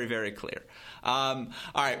 Very, very clear. All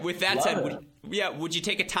right. With that said, would you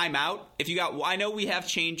take a timeout? If you got, I know we have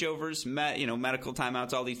changeovers, medical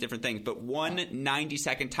timeouts, all these different things, but one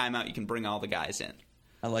 90-second timeout, you can bring all the guys in.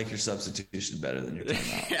 I like your substitution better than your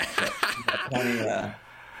timeout.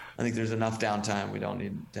 I think there's enough downtime. We don't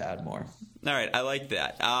need to add more. All right, I like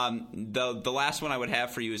that. The last one I would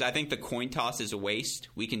have for you is I think the coin toss is a waste.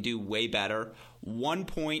 We can do way better. 1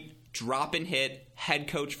 point, drop and hit, head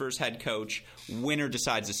coach versus head coach. Winner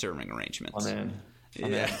decides the serving arrangements. I'm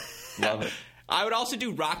in. Love it. I would also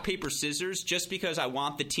do rock, paper, scissors just because I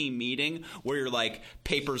want the team meeting where you're like,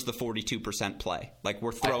 paper's the 42% play. Like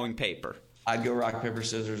we're throwing paper. I'd go rock, paper,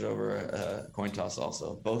 scissors over coin toss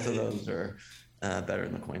also. Both of those are better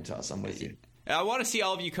than the coin toss. I'm with you. I want to see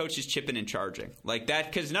all of you coaches chipping and charging like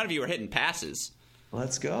that because none of you are hitting passes.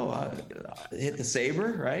 Let's go. Hit the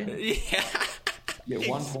saber, right? Yeah. Get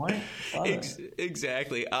 1 point.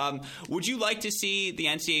 Exactly. Would you like to see the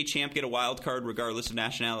NCAA champ get a wild card regardless of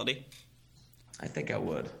nationality? I think I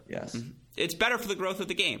would, yes. Mm-hmm. It's better for the growth of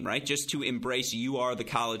the game, right? Just to embrace you are the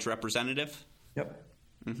college representative. Yep.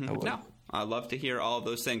 Mm-hmm. I would. No. I love to hear all of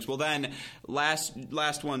those things. Well, then,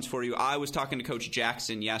 last ones for you. I was talking to Coach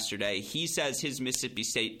Jackson yesterday. He says his Mississippi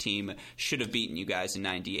State team should have beaten you guys in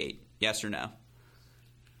 '98. Yes or no?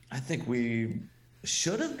 I think we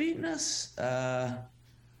should have beaten us. No,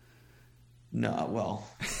 well,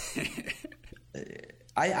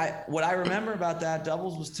 what I remember about that,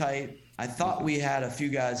 doubles was tight. I thought we had a few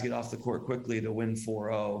guys get off the court quickly to win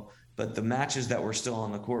 4-0, but the matches that were still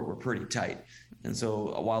on the court were pretty tight. And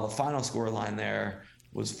so while the final score line there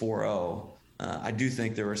was 4-0, I do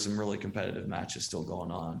think there were some really competitive matches still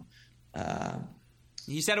going on.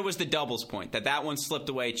 He said it was the doubles point, that one slipped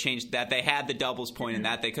away, changed, that they had the doubles point and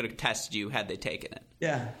that they could have tested you had they taken it.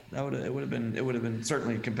 Yeah, it would have been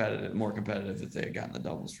certainly competitive, more competitive if they had gotten the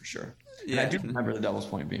doubles for sure. And yeah. I do remember the doubles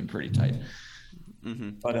point being pretty tight. Mm-hmm.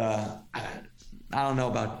 But I don't know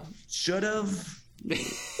about should have.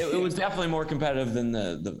 It was definitely more competitive than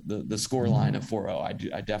the score line of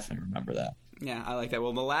 4-0. I definitely remember that. Yeah, I like that.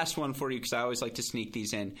 Well, the last one for you, because I always like to sneak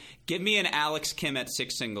these in. Give me an Alex Kim at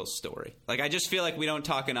 6 singles story. Like, I just feel like we don't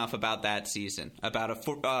talk enough about that season, about a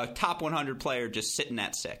top 100 player just sitting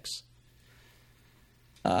at 6.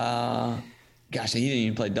 Gosh, he didn't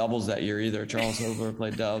even play doubles that year either. Charles Hogler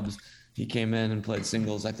played dubs. He came in and played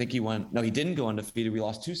singles. I think he didn't go undefeated. We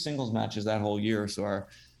lost 2 singles matches that whole year, so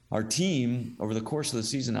our team, over the course of the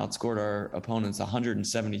season, outscored our opponents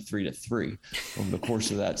 173-3 over the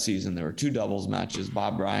course of that season. There were 2 doubles matches,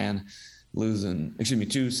 Bob Bryan losing,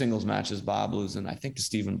 2 singles matches, Bob losing, I think, to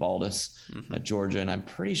Stephen Baldus at Georgia. And I'm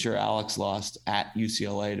pretty sure Alex lost at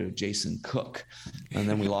UCLA to Jason Cook. And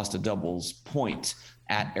then we lost a doubles point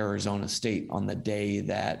at Arizona State on the day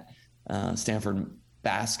that Stanford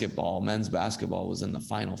men's basketball was in the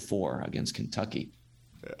Final Four against Kentucky.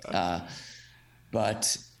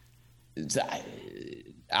 But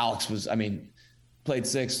Alex played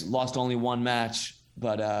 6, lost only 1 match,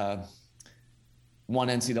 but won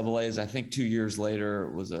NCAAs. I think 2 years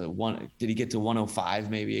later was did he get to 105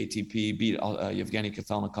 maybe ATP, beat Yevgeny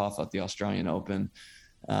Kafelnikov at the Australian Open.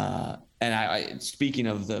 And I speaking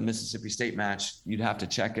of the Mississippi State match, you'd have to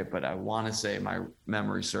check it, but I want to say my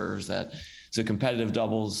memory serves that it's a competitive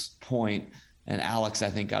doubles point. And Alex,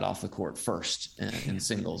 I think, got off the court first in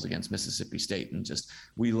singles against Mississippi State. And just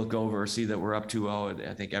we look over, see that we're up 2-0.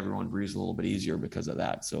 I think everyone breathes a little bit easier because of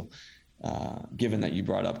that. So given that you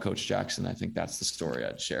brought up Coach Jackson, I think that's the story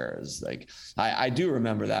I'd share is like I do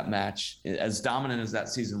remember that match. As dominant as that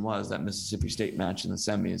season was, that Mississippi State match in the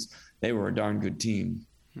semis, they were a darn good team.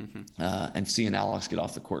 Mm-hmm. And seeing Alex get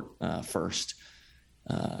off the court first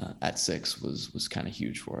at 6 was kind of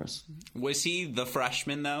huge for us. Was he the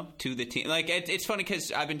freshman, though, to the team? Like, it's funny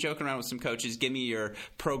because I've been joking around with some coaches. Give me your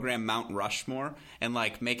program Mount Rushmore, and,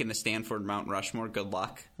 like, making the Stanford Mount Rushmore, good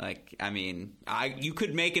luck. Like, I mean, you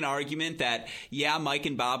could make an argument that, yeah, Mike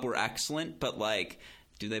and Bob were excellent, but, like,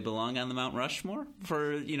 do they belong on the Mount Rushmore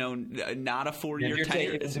for, not a 4-year you're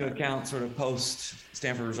tenure? taking into account sort of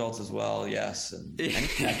post-Stanford results as well, yes. And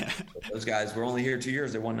those guys were only here 2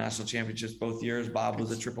 years. They won national championships both years. Bob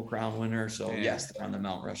was a Triple Crown winner, so yes, they're on the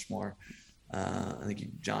Mount Rushmore. I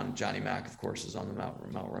think Johnny Mack, of course, is on the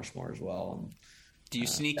Mount Rushmore as well. And, do you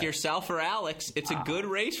sneak yourself or Alex? It's a good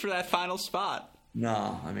race for that final spot.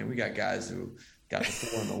 No, I mean, we got guys who got the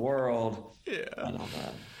 4 in the world. Yeah.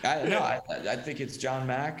 I think it's John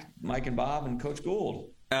Mack, Mike and Bob, and Coach Gould.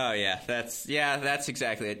 Oh, yeah. That's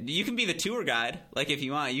exactly it. You can be the tour guide, like, if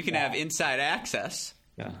you want. You can have inside access.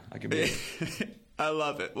 Yeah, I could be. I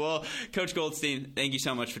love it. Well, Coach Goldstein, thank you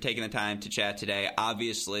so much for taking the time to chat today.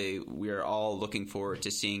 Obviously, we're all looking forward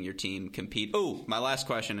to seeing your team compete. Oh, my last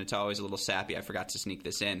question. It's always a little sappy. I forgot to sneak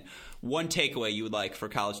this in. One takeaway you would like for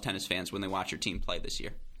college tennis fans when they watch your team play this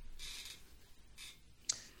year?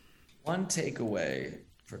 One takeaway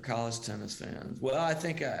for college tennis fans. Well, I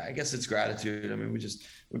guess it's gratitude. I mean,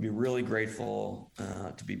 we'd be really grateful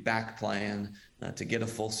to be back playing, to get a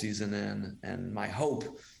full season in. And my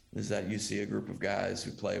hope is that you see a group of guys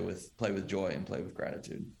who play with joy and play with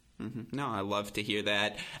gratitude. Mm-hmm. No, I love to hear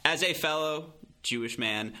that. As a fellow Jewish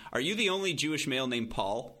man, are you the only Jewish male named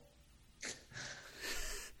Paul?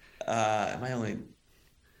 Am I only?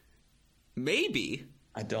 Maybe.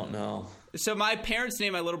 I don't know. So my parents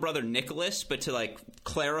named my little brother Nicholas, but to, like,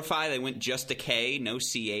 clarify, they went just a K, no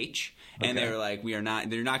CH. And they were like, they're not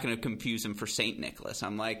going to confuse him for St. Nicholas.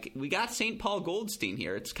 I'm like, we got St. Paul Goldstein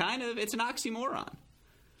here. It's an oxymoron.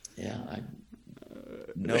 Yeah, I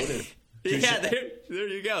noted. Yeah, there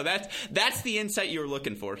you go. That's the insight you were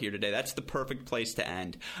looking for here today. That's the perfect place to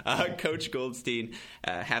end. Coach Goldstein,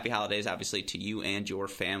 happy holidays, obviously, to you and your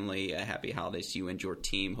family. Happy holidays to you and your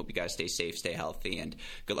team. Hope you guys stay safe, stay healthy, and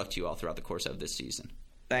good luck to you all throughout the course of this season.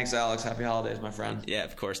 Thanks, Alex. Happy holidays, my friend. Yeah,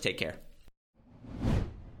 of course. Take care.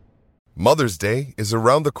 Mother's Day is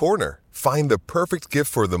around the corner. Find the perfect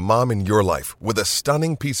gift for the mom in your life with a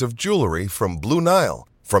stunning piece of jewelry from Blue Nile.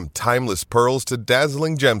 From timeless pearls to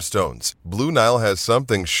dazzling gemstones, Blue Nile has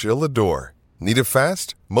something she'll adore. Need it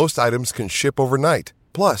fast? Most items can ship overnight.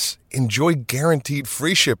 Plus, enjoy guaranteed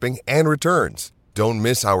free shipping and returns. Don't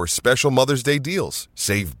miss our special Mother's Day deals.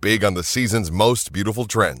 Save big on the season's most beautiful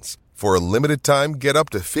trends. For a limited time, get up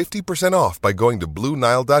to 50% off by going to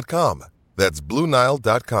BlueNile.com. That's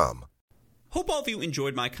BlueNile.com. Hope all of you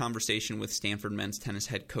enjoyed my conversation with Stanford men's tennis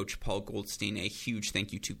head coach Paul Goldstein. A huge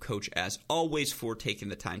thank you to Coach, as always, for taking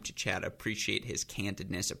the time to chat. Appreciate his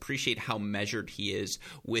candidness. Appreciate how measured he is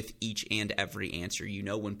with each and every answer. You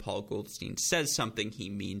know, when Paul Goldstein says something, he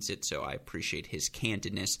means it, so I appreciate his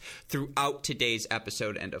candidness throughout today's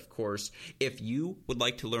episode. And, of course, if you would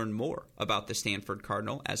like to learn more about the Stanford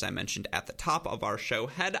Cardinal, as I mentioned at the top of our show,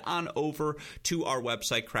 head on over to our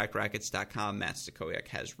website, crackrackets.com. Matt Stakoyak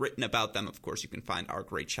has written about them. Of course, you can find our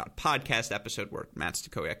Great Shot podcast episode where Matt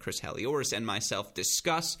Stakoyak, Chris Halioris, and myself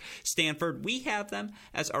discuss Stanford. We have them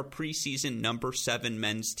as our preseason number 7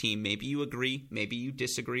 men's team. Maybe you agree, maybe you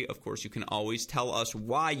disagree. Of course, you can always tell us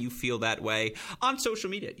why you feel that way on social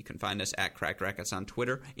media. You can find us at Cracked Rackets on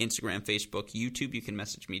Twitter, Instagram, Facebook, YouTube. You can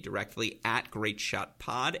message me directly at Great Shot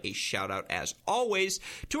Pod. A shout out, as always,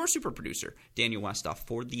 to our super producer, Daniel Westoff,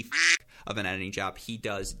 for the of an editing job he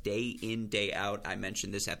does day in, day out. I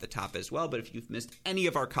mentioned this at the top as well, but if you've missed any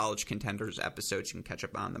of our College Contenders episodes, you can catch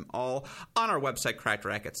up on them all on our website,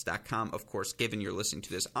 crackrackets.com. Of course, given you're listening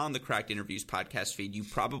to this on the Cracked Interviews podcast feed, you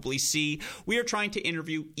probably see we are trying to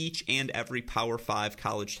interview each and every Power 5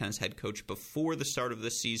 college tennis head coach before the start of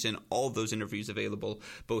the season. All of those interviews available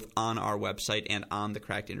both on our website and on the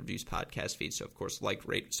Cracked Interviews podcast feed. So, of course, like,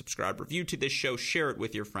 rate, subscribe, review to this show, share it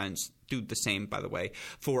with your friends. Do the same, by the way,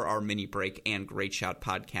 for our mini break and Great Shot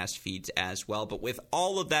podcast feeds as well. But with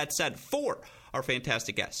all of that said, for our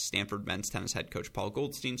fantastic guests, Stanford men's tennis head coach Paul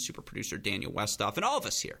Goldstein, super producer Daniel Westoff, and all of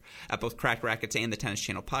us here at both Cracked Rackets and the Tennis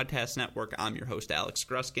Channel Podcast Network, I'm your host, Alex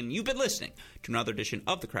Gruskin. You've been listening to another edition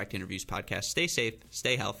of the Cracked Interviews podcast. Stay safe,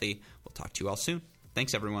 stay healthy. We'll talk to you all soon.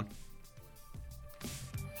 Thanks, everyone.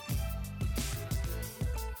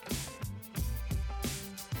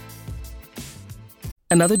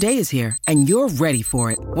 Another day is here, and you're ready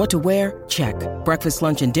for it. What to wear? Check. Breakfast,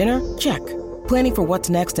 lunch, and dinner? Check. Planning for what's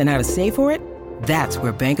next and how to save for it? That's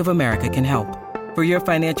where Bank of America can help. For your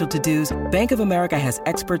financial to-dos, Bank of America has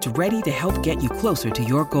experts ready to help get you closer to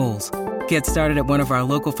your goals. Get started at one of our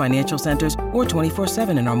local financial centers or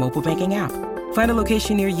 24/7 in our mobile banking app. Find a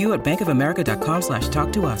location near you at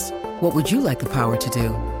bankofamerica.com/talktous. What would you like the power to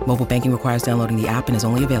do? Mobile banking requires downloading the app and is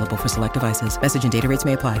only available for select devices. Message and data rates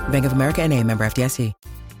may apply. Bank of America N.A., member FDIC.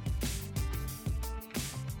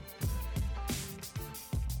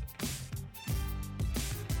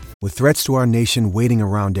 With threats to our nation waiting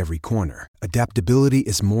around every corner, adaptability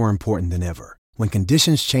is more important than ever. When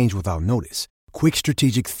conditions change without notice, quick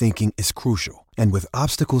strategic thinking is crucial. And with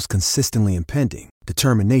obstacles consistently impending,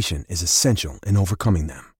 determination is essential in overcoming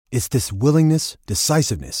them. It's this willingness,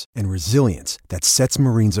 decisiveness, and resilience that sets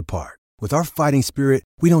Marines apart. With our fighting spirit,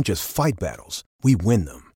 we don't just fight battles, we win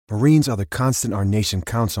them. Marines are the constant our nation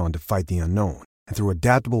counts on to fight the unknown. And through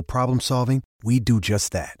adaptable problem solving, we do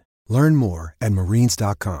just that. Learn more at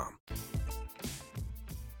marines.com.